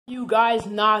You guys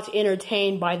not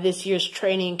entertained by this year's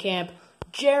training camp?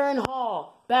 Jaren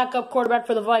Hall, backup quarterback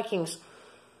for the Vikings,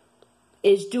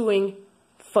 is doing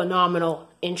phenomenal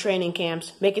in training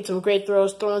camps, making some great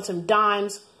throws, throwing some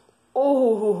dimes.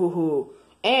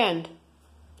 And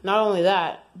not only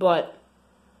that, but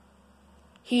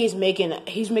he's making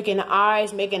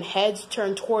eyes, making heads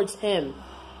turn towards him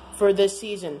for this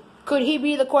season. Could he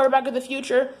be the quarterback of the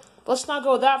future? Let's not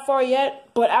go that far yet,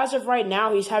 but as of right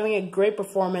now, he's having a great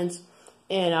performance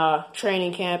in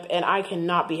training camp, and I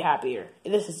cannot be happier.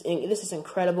 This is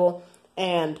incredible,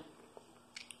 and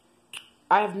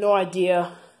I have no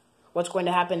idea what's going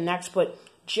to happen next, but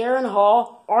Jaren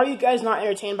Hall, are you guys not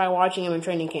entertained by watching him in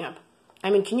training camp? I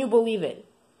mean, can you believe it?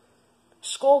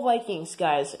 Skol Vikings,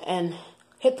 guys, and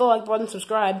hit the like button,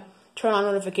 subscribe, turn on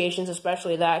notifications,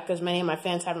 especially that, because many of my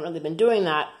fans haven't really been doing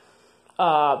that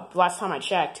last time I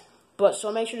checked. But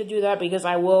so make sure to do that because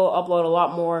I will upload a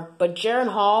lot more. But Jaren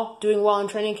Hall doing well in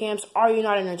training camps, are you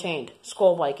not entertained?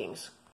 Skol Vikings.